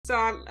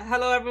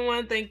Hello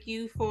everyone. Thank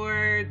you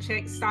for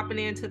stopping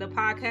into the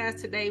podcast.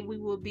 Today we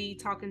will be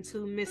talking to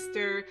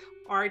Mr.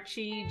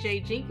 Archie J.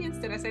 Jenkins.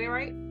 Did I say that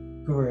right?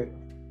 Correct.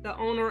 The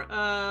owner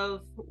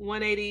of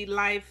 180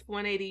 Life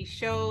 180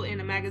 Show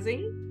and a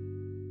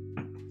magazine.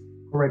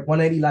 Correct.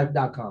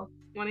 180life.com.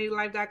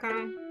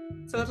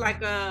 180life.com. So it's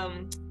like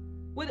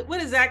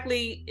what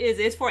exactly is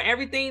it? It's for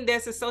everything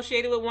that's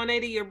associated with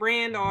 180, your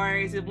brand, or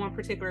is it one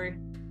particular?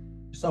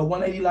 So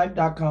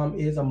 180life.com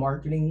is a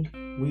marketing.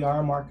 We are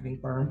a marketing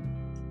firm,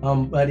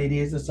 but it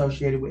is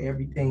associated with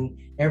everything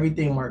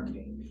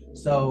marketing.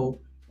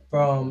 So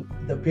from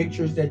the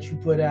pictures that you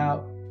put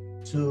out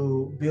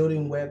to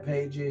building web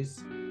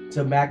pages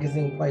to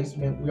magazine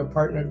placement, we are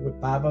partnered with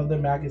 5 other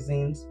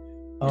magazines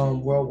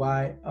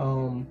worldwide.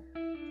 From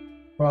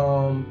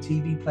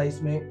TV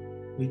placement,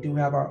 we do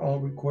have our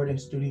own recording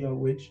studio,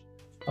 which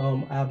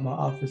I have my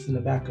office in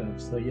the back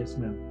of. So yes,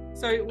 ma'am.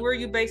 So where are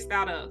you based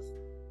out of?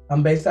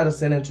 I'm based out of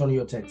San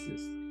Antonio,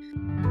 Texas.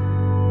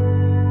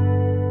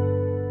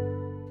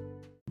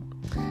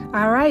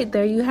 All right,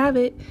 there you have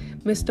it.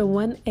 Mr.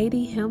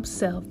 180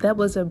 himself. That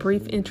was a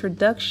brief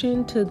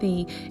introduction to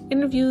the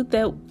interview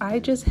that I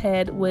just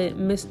had with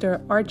Mr.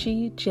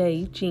 Archie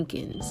J.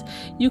 Jenkins.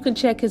 You can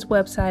check his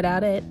website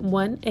out at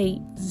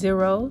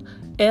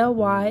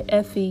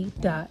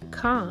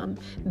 180lyfe.com.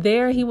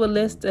 There he will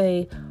list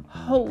a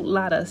whole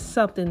lot of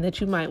something that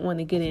you might want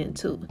to get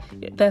into.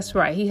 That's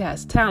right. He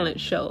has talent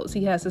shows.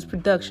 He has his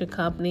production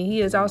company.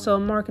 He is also a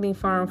marketing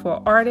firm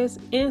for artists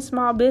and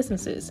small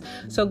businesses.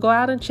 So go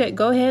out and check.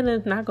 Go ahead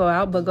and not go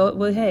out, but go.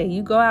 Well, hey,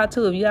 you go out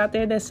too. If you're out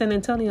there in that San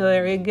Antonio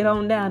area, get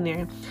on down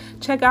there.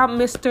 Check out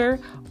Mr.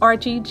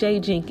 Archie J.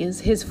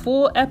 Jenkins. His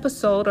full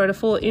episode or the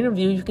full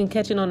interview, you can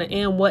catch it on the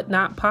And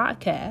Whatnot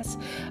podcast.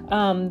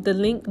 The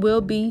link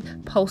will be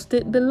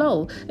posted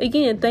below.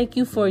 Again, thank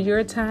you for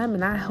your time,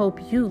 and I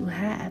hope you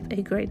have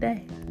a great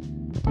day.